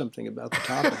know something about the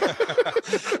topic.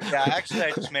 Yeah, actually,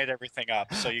 I just made everything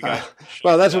up. So you guys.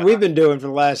 Well, that's what we've been doing for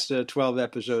the last 12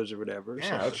 episodes or whatever.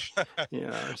 Yeah. So,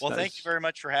 well, nice. Thank you very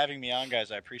much for having me on, guys.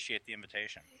 I appreciate the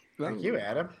invitation. Thank you,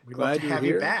 Adam. We'd glad love to have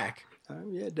you back.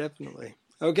 Yeah, definitely.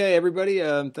 Okay, everybody,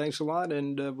 thanks a lot,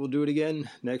 and we'll do it again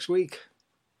next week.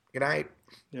 Good night.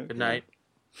 Okay. Good night.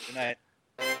 Good night.